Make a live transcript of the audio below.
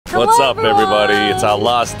What's up, everyone. everybody? It's our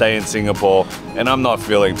last day in Singapore, and I'm not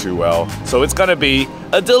feeling too well. So it's gonna be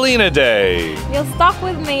a Dalena day. You're stuck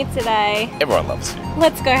with me today. Everyone loves you.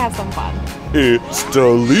 Let's go have some fun. It's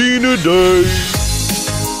Dalena day.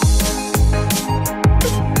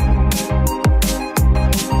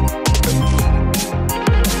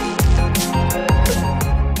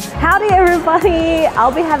 Howdy everybody!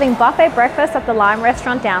 I'll be having buffet breakfast at the Lime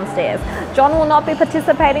restaurant downstairs. John will not be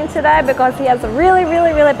participating today because he has a really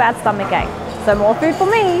bad stomach ache. So more food for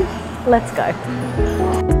me. Let's go.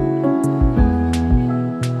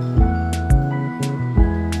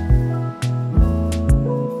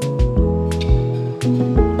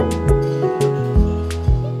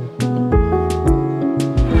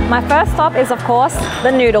 My first stop is of course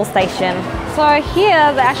the noodle station. So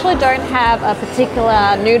here they actually don't have a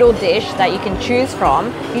particular noodle dish that you can choose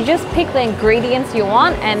from. You just pick the ingredients you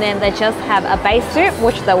want and then they just have a base soup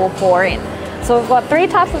which they will pour in. So we've got 3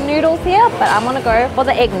 types of noodles here, but I'm gonna go for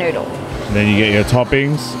the egg noodle. And then you get your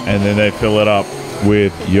toppings and then they fill it up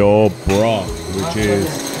with your broth, which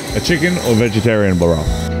is a chicken or vegetarian broth.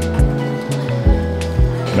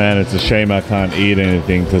 Man, it's a shame I can't eat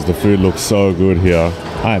anything because the food looks so good here.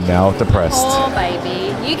 I'm now depressed. Oh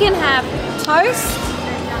baby, you can have toast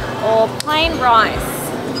or plain rice.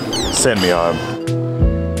 Send me home.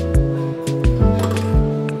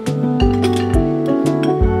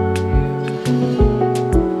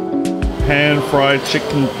 Pan-fried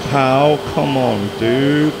chicken pao, come on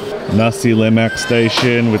dude. Nasi lemak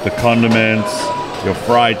station with the condiments, your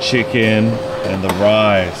fried chicken and the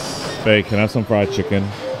rice. Babe, can I have some fried chicken?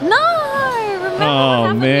 No! Remember what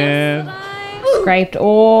happened man. yesterday? Scraped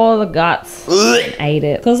all the guts and ate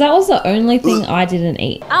it because that was the only thing I didn't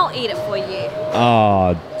eat. I'll eat it for you.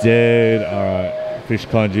 Oh, dude. Alright, fish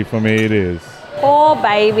congee for me it is. Poor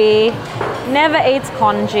baby. Never eats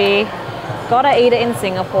congee. Gotta eat it in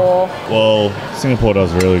Singapore. Well, Singapore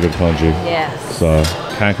does really good congee. Yes. So,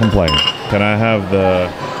 can't complain. Can I have the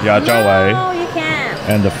ya jiawei No, you can't.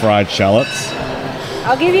 and the fried shallots?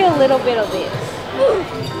 I'll give you a little bit of this.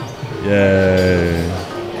 Yay.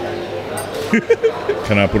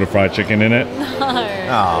 Can I put a fried chicken in it? No.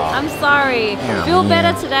 I'm sorry. Feel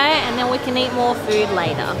better today and then we can eat more food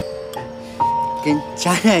later.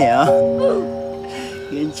 괜찮아요.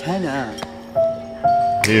 괜찮아.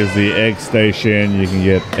 Here's the egg station. You can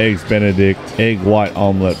get eggs Benedict, egg white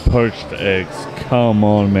omelette, poached eggs. Come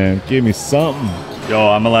on, man. Give me something. Yo,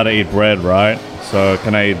 I'm allowed to eat bread, right? So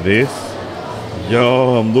can I eat this?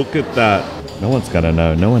 Yo, look at that. No one's gonna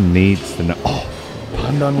know. No one needs to know. Oh,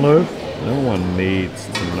 pandan loaf? No one needs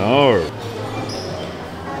to know.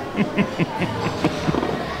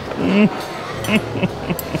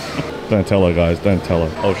 Don't tell her, guys. Don't tell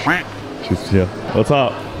her. Oh, shit. She's here. What's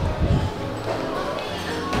up?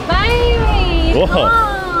 Baby! Whoa. Come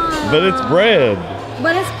on. But it's bread.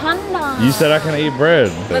 But it's pandan. You said I can eat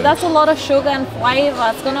bread. But that's a lot of sugar and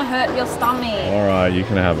flavor. It's gonna hurt your stomach. Alright, you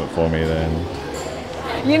can have it for me then.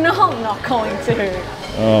 You know I'm not going to.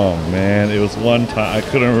 Oh man, it was one time I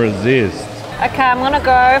couldn't resist. Okay, I'm gonna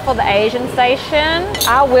go for the Asian station.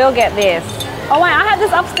 I will get this. Oh wait, I had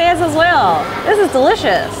this upstairs as well. This is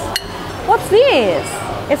delicious. What's this?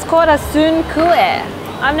 It's called a soon kue.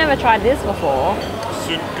 I've never tried this before.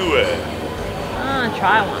 Sukue. Ah,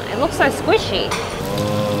 try one. It looks so squishy.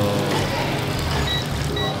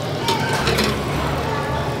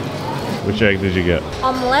 Which egg did you get?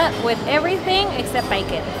 Omelette with everything except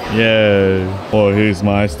bacon. Yeah. Oh, here's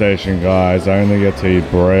my station, guys. I only get to eat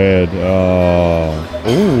bread. Oh.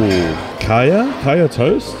 Ooh. Kaya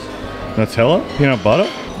toast? Nutella? Peanut butter?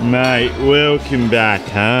 Mate, welcome back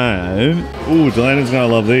home. Ooh, Delena's gonna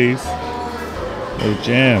love these. Oh,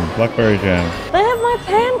 jam. Blackberry jam. They have my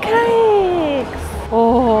pancakes.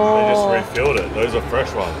 Oh. They just refilled it. Those are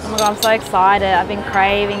fresh ones. Oh my god, I'm so excited. I've been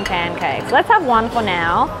craving pancakes. Let's have one for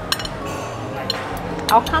now.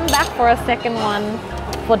 I'll come back for a second one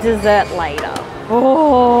for dessert later.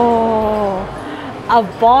 Oh, a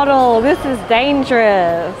bottle. This is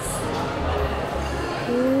dangerous.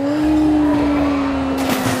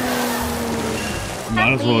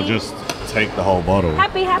 Might as well just take the whole bottle.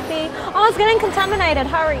 Happy. Oh, it's getting contaminated.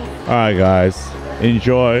 Hurry. Alright guys,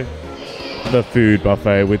 enjoy the food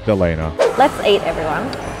buffet with Dalena. Let's eat,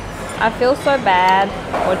 everyone. I feel so bad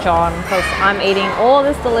for John because I'm eating all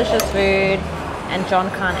this delicious food and John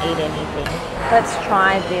can't eat anything. Let's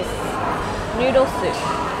try this noodle soup.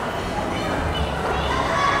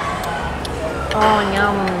 Oh,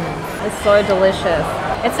 yum. It's so delicious.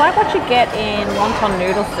 It's like what you get in wonton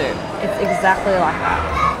noodle soup. It's exactly like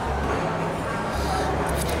that.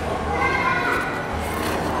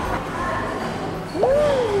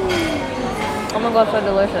 my god, so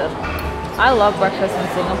delicious. I love breakfast in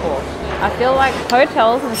Singapore. I feel like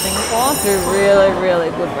hotels in Singapore do really, really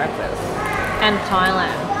good breakfast. And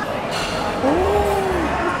Thailand. Ooh,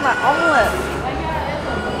 look at my omelette.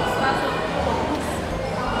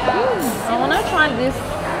 I want to try this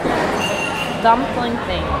dumpling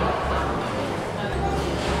thing.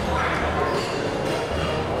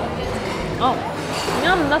 Oh,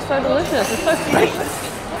 yum, that's so delicious. It's so sweet.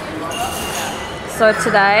 So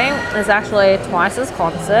today is actually Twice's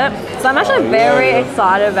concert. So I'm actually very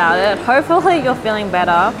excited about it. Hopefully you're feeling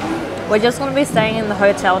better. We're just going to be staying in the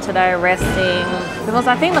hotel today, resting. Because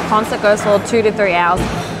I think the concert goes for 2 to 3 hours.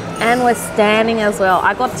 And we're standing as well.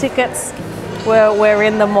 I got tickets. We're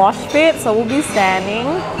in the mosh pit, so we'll be standing.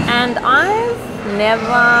 And I've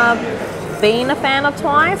never been a fan of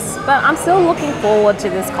Twice, but I'm still looking forward to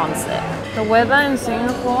this concert. The weather in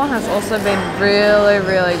Singapore has also been really,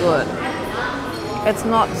 really good. It's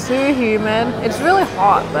not too humid. It's really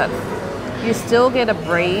hot, but you still get a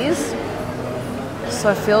breeze.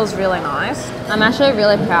 So it feels really nice. I'm actually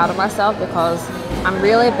really proud of myself because I'm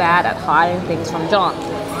really bad at hiding things from John.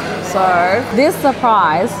 So this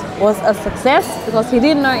surprise was a success because he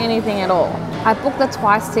didn't know anything at all. I booked the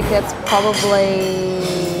Twice tickets probably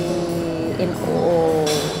in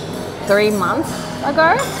 3 months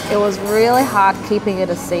ago. It was really hard keeping it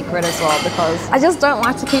a secret as well because I just don't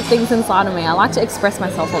like to keep things inside of me. I like to express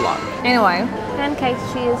myself a lot. Anyway, pancakes,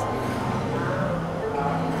 cheers.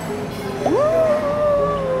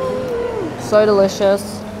 So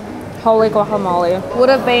delicious. Holy guacamole. Would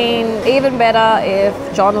have been even better if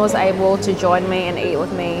John was able to join me and eat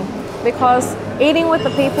with me because eating with the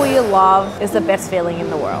people you love is the best feeling in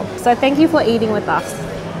the world. So thank you for eating with us.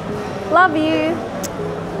 Love you.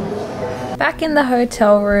 Back in the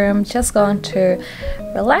hotel room, just going to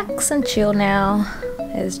relax and chill now.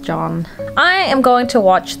 There's John. I am going to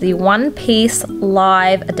watch the One Piece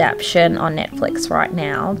live adaptation on Netflix right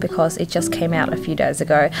now because it just came out a few days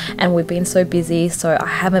ago and we've been so busy, so I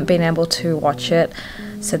haven't been able to watch it.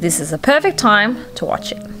 So this is a perfect time to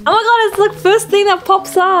watch it. Oh my god, it's the first thing that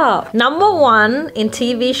pops up. #1 in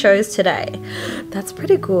TV shows today. That's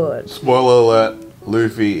pretty good. Spoiler alert,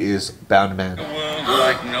 Luffy is bound man.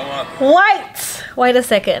 Wait a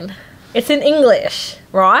second. It's in English,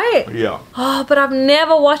 right? Yeah. Oh, but I've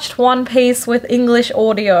never watched One Piece with English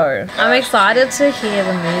audio. I'm excited to hear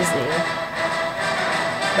the music.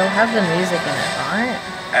 They'll have the music in it, right?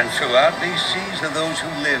 And throughout these seas are those who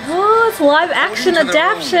live. Oh, it's live action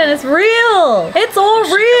adaptation. It's real. It's all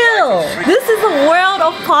real. This is a world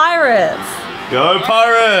of pirates. Go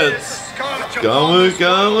Pirates! Gamu,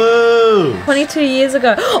 Gamu! 22 years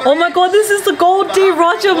ago. Oh my god, this is the Gold D.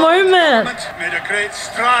 Roger moment. Made a great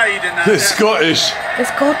stride in that. They're Scottish.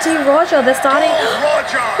 It's Gold D. Roger. They're starting.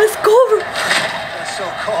 Roger! It's Gold. That's so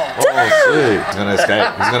cool. Oh, sick. He's gonna escape.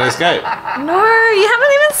 He's gonna escape. No, you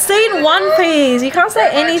haven't even seen One Piece. You can't say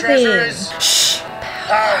anything. Shh.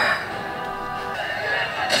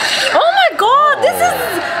 Oh my god, this is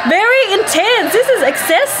very intense. This is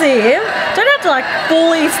excessive. Don't have to like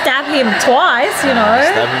fully stab him twice, you know.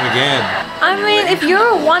 Stab him again. I mean, if you're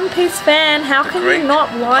a One Piece fan, how can you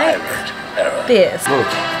not like this? Look.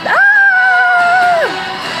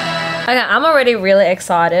 Okay, I'm already really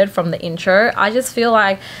excited from the intro. I just feel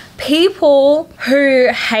like people who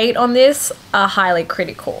hate on this are highly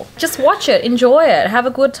critical. Just watch it, enjoy it, have a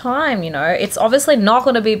good time, you know. It's obviously not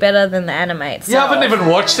going to be better than the anime itself. You haven't even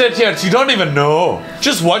watched it yet. You don't even know.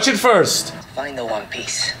 Just watch it first. Find the One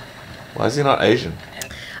Piece. Why is he not Asian?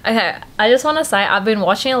 Okay, I just want to say I've been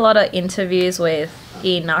watching a lot of interviews with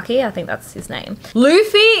Inaki, I think that's his name.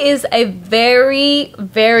 Luffy is a very,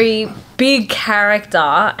 very big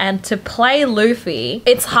character, and to play Luffy,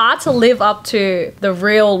 it's hard to live up to the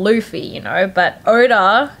real Luffy, you know, but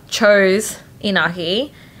Oda chose Inaki,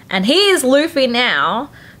 and he is Luffy now,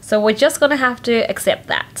 so we're just gonna have to accept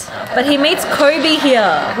that. But he meets Kobe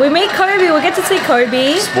here. We meet Kobe, we get to see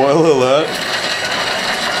Kobe. Spoiler alert.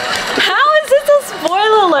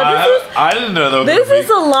 Spoiler alert. I didn't know they were This gonna is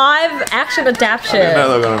a live action adaptation. I didn't know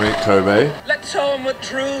they were gonna meet Kobe. Let's show him what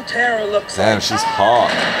true terror looks Damn, like. she's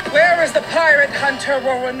hot. Where is the pirate hunter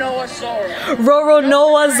Roronoa Zoro?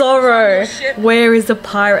 Roronoa Zoro. Where is the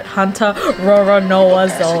pirate hunter Roronoa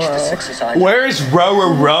Zoro? Where is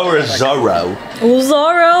Roro Zoro? Oh,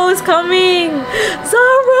 Zoro is coming.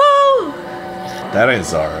 Zoro. That ain't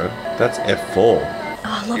Zoro. That's F4. Oh,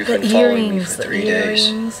 I love You've the been following me earrings. for The 3 days.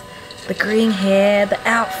 earrings. The green hair. The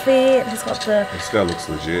outfit. He's got the This guy looks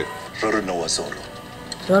legit. Roronoa Zoro.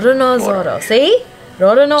 Roronoa Zoro. See?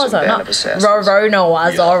 Roronoa Zoro. Not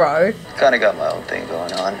Roronoa Zoro. Kinda got my own thing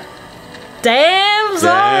going on. Damn,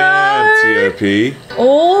 Zoro. Damn, TOP.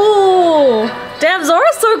 Oh, Damn,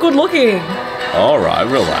 Zora's so good looking. All right,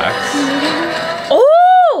 relax.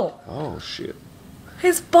 Oh! Oh shit.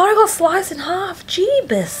 His body got sliced in half.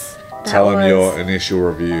 Jeebus. Tell him your initial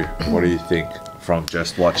review. What do you think from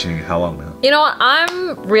just watching how long now? You know what?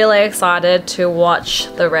 I'm really excited to watch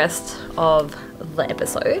the rest of the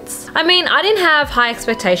episodes. I mean, I didn't have high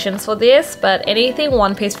expectations for this, but anything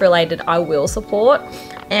One Piece related I will support.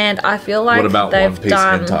 And I feel like What about they've One Piece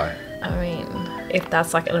done, hentai? I mean, if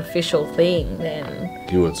that's like an official thing, then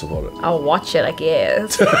You would support it. I'll watch it, I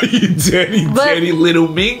guess. You dirty, But dirty little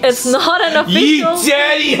minx. It's not an official. You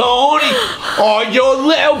dirty horny. Oh, you're a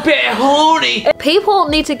little bit horny. People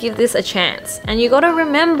need to give this a chance. And you gotta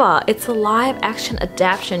remember, it's a live action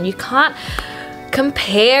adaptation. You can't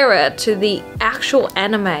compare it to the actual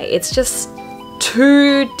anime. It's just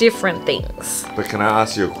two different things. But can I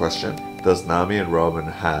ask you a question? Does Nami and Robin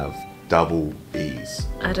have double E's?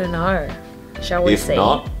 I don't know. Shall we If see?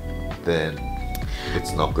 not, then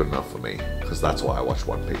it's not good enough for me. Because that's why I watch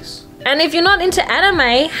One Piece. And if you're not into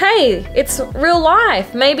anime, hey, it's real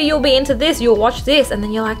life. Maybe you'll be into this, you'll watch this, and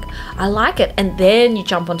then you're like, I like it. And then you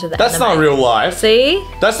jump onto the That's anime. not real life. See?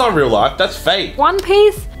 That's not real life. That's fake. One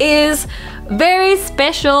Piece is very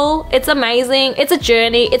special. It's amazing. It's a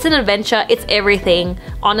journey. It's an adventure. It's everything.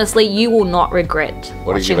 Honestly, you will not regret What do you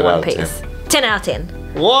watching give it One out of Piece. 10 out of 10.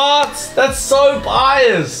 What? That's so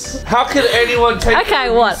biased. How could anyone take Okay,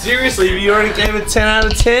 it what? seriously if you already gave it 10 out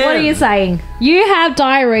of 10? What are you saying? You have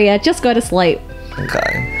diarrhea, just go to sleep.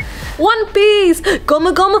 Okay. One Piece!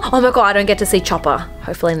 Goma Goma! Oh my god, I don't get to see Chopper.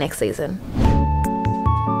 Hopefully next season.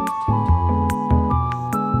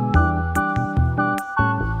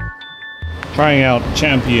 Trying out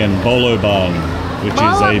Champion Bolo Bun, which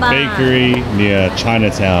Bolo is a Bun. bakery near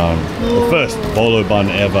Chinatown. The first Bolo Bun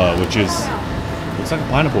ever, which is looks like a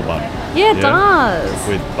pineapple bun. Yeah, it does.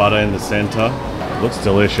 With butter in the center. Looks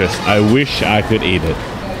delicious. I wish I could eat it.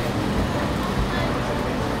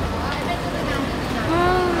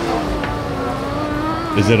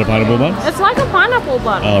 Is it a pineapple bun? It's like a pineapple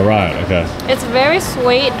bun. Oh, right, okay. It's very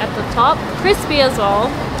sweet at the top, crispy as well.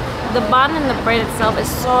 The bun and the bread itself is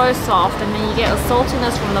so soft, and then you get a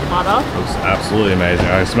saltiness from the butter. Looks absolutely amazing.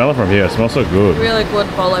 I smell it from here. It smells so good. Really good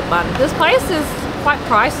bolo bun. This place is quite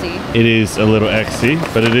pricey. It is a little XC,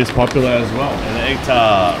 but it is popular as well. An egg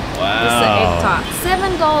tart. Wow. This is an egg tart.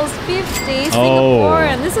 $7.50 Oh.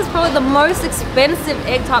 Singaporean. This is probably the most expensive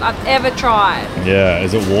egg tart I've ever tried. Yeah,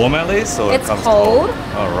 is it warm at least? Or It's it comes cold.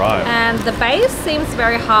 All right. And the base seems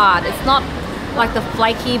very hard. It's not like the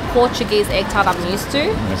flaky Portuguese egg tart I'm used to.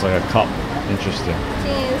 It's like a cup. Interesting.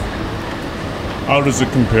 Cheers. How does it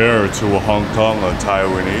compare to a Hong Kong or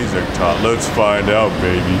Taiwanese egg tart? Let's find out,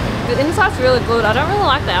 baby. The inside's really good. I don't really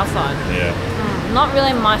like the outside. Yeah. Not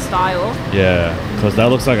really my style. Yeah, because that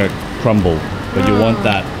looks like a crumble, but you want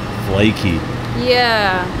that flaky,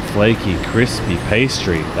 crispy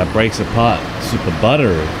pastry that breaks apart, super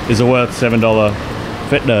buttery. Is it worth $7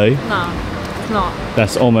 fit day? No, it's not.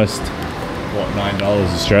 That's almost, what, $9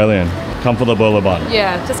 Australian. Come for the bolo bun.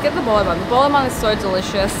 Yeah, just get the bolo bun. The bolo bun is so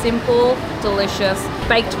delicious. Simple, delicious,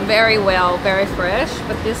 baked very well, very fresh.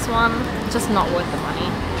 But this one, just not worth the money.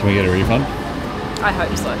 Can we get a refund? I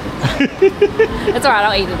hope so. It's alright,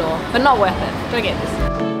 I'll eat it all. But not worth it. Don't get this.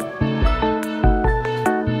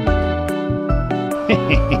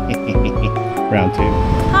 Round two.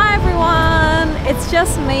 Hi everyone, it's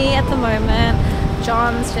just me at the moment.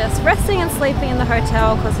 John's just resting and sleeping in the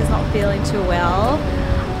hotel because he's not feeling too well.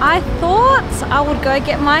 I thought I would go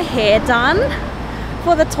get my hair done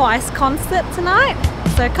for the Twice concert tonight,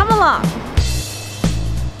 so come along.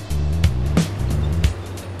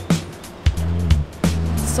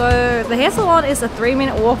 So the hair salon is a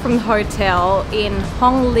 3-minute walk from the hotel in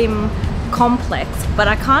Hong Lim complex, but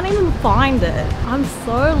I can't even find it. I'm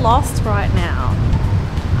so lost right now.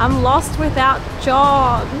 I'm lost without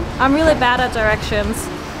John. I'm really bad at directions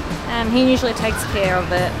and he usually takes care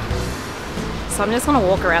of it. So I'm just gonna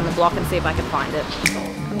walk around the block and see if I can find it.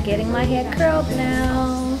 I'm getting my hair curled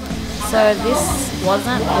now. So this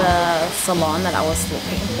wasn't the salon that I was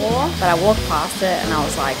looking for, but I walked past it and I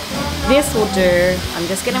was like, this will do. I'm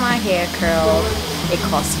just getting my hair curled. It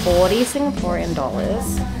costs 40 Singaporean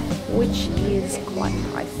dollars, which is quite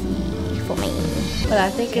pricey for me. But I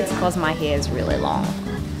think it's because my hair is really long.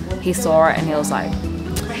 He saw it and he was like,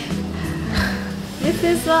 this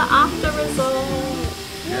is the after result.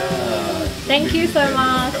 Thank you so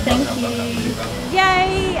much. Thank you.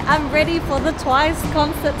 Yay! I'm ready for the Twice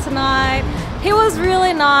concert tonight. He was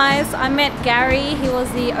really nice. I met Gary. He was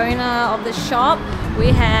the owner of the shop. We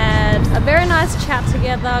had a very nice chat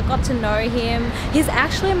together. Got to know him. He's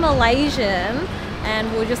actually Malaysian,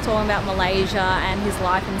 and we were just talking about Malaysia and his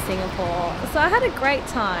life in Singapore. So I had a great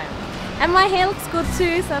time. And my hair looks good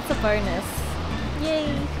too, so that's a bonus.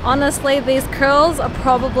 Yay. Honestly, these curls are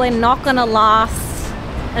probably not gonna last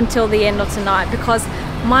until the end of tonight because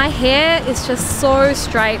my hair is just so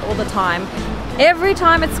straight all the time. Every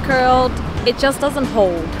time it's curled, it just doesn't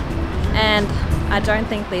hold. And I don't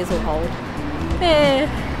think these will hold. Yeah.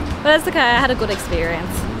 But it's okay, I had a good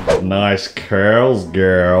experience. Nice curls,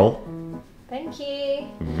 girl. Thank you.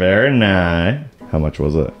 Very nice. How much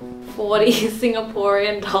was it? 40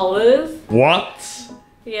 Singaporean dollars. What?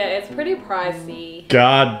 Yeah, it's pretty pricey.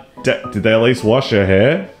 God, did they at least wash your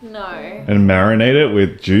hair? No. And marinate it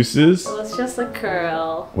with juices? Well, it's just a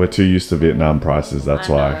curl. We're too used to Vietnam prices, that's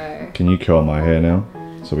I why. know. Can you curl my hair now?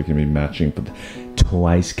 So we can be matching for the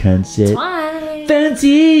twice concert. Twice.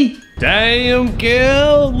 Fancy! Damn,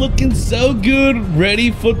 girl, looking so good.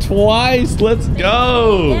 Ready for twice. Let's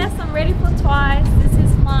go. Yes, I'm ready for twice. This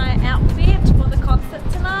is my outfit for the concert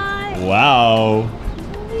tonight. Wow.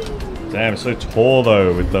 Damn, so tall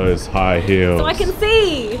though with those high heels. So I can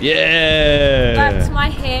see. Yeah. But my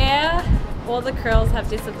hair, all the curls have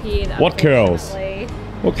disappeared. What curls? unfortunately.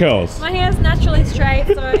 What curls? My hair is naturally straight,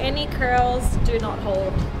 so any curls do not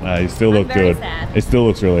hold. You still I'm look very good. sad. It still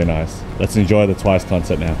looks really nice. Let's enjoy the Twice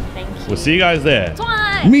concert now. Thank you. We'll see you guys there.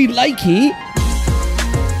 Twice. Me like it.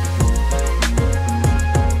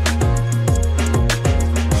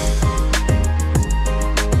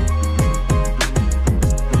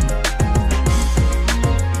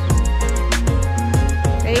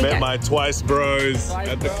 There you Met go. my Twice bros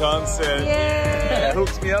at the concert. Yeah.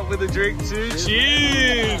 Hooked me up with a drink too.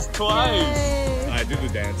 Cheers! Twice! I did the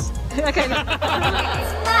dance. Okay.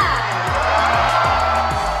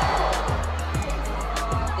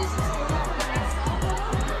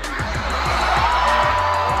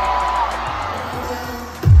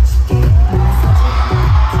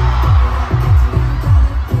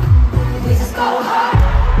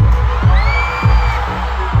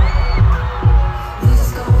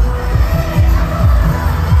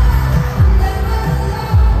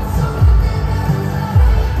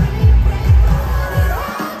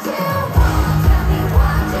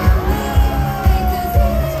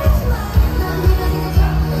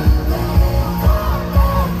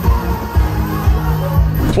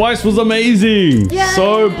 Twice was amazing. Yay.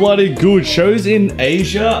 So bloody good. Shows in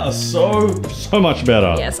Asia are so much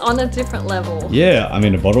better. Yes, on a different level. Yeah, I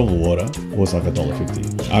mean a bottle of water was like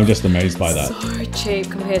 $1.50. I'm just amazed by that. So cheap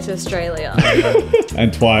compared to Australia.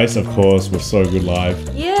 And Twice, of course, was so good live.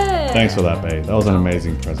 Yeah. Thanks for that, babe. That was an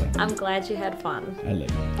amazing present. I'm glad you had fun. I love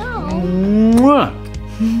you. Oh, Mwah.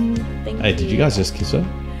 thank Hey, you. did you guys just kiss her?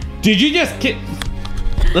 Did you just kiss?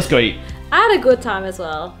 Let's go eat. I had a good time as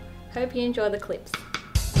well. Hope you enjoy the clips.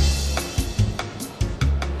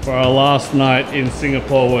 For our last night in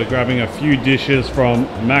Singapore, we're grabbing a few dishes from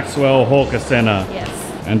Maxwell Hawker Centre. Yes.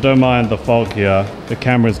 And don't mind the fog here. The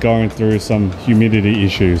camera's going through some humidity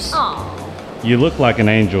issues. Oh. You look like an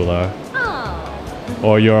angel though. Oh.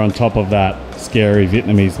 Or you're on top of that scary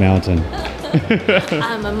Vietnamese mountain.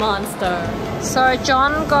 I'm a monster. So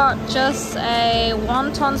John got just a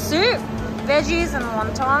wonton soup, veggies and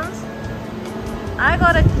wontons. I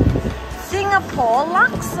got a Singapore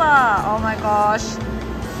laksa. Oh my gosh.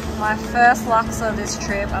 My first laksa this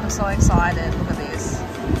trip. I'm so excited. Look at this.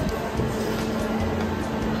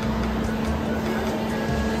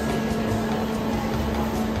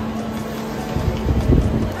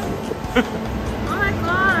 Oh my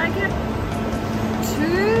god, I get 2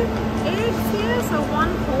 eggs here, so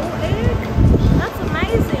 1 whole egg. That's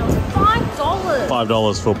amazing. It was $5.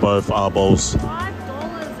 $5 for both bowls.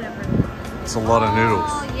 $5 everyone. It's a lot of noodles.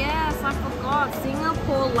 Oh yes, I forgot.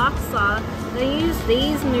 Singapore laksa. They use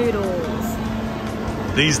these noodles.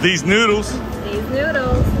 These noodles. These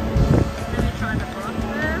noodles. Let me try the broth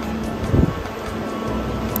first.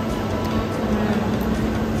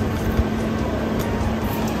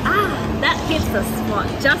 Ah, that hits the spot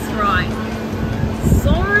just right.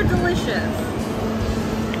 So delicious.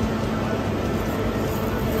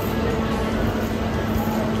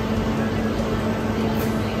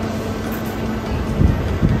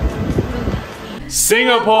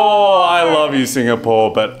 Singapore! I love you,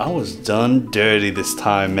 Singapore, but I was done dirty this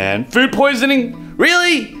time, man. Food poisoning?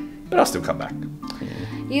 Really? But I'll still come back.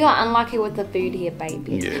 You got unlucky with the food here,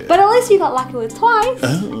 baby. Yeah. But at least you got lucky with Twice.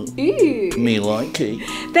 Oh. Ooh. Me like it.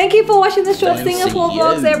 Thank you for watching the short Fancy Singapore you.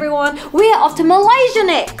 vlogs, everyone. We're off to Malaysia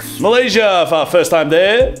next. Malaysia for our first time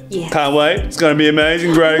there. Yes. Can't wait. It's going to be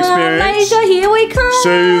amazing. Great experience. Malaysia, here we come. See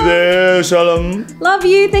you there. Shalom. Love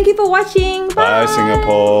you. Thank you for watching. Bye,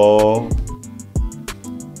 Singapore.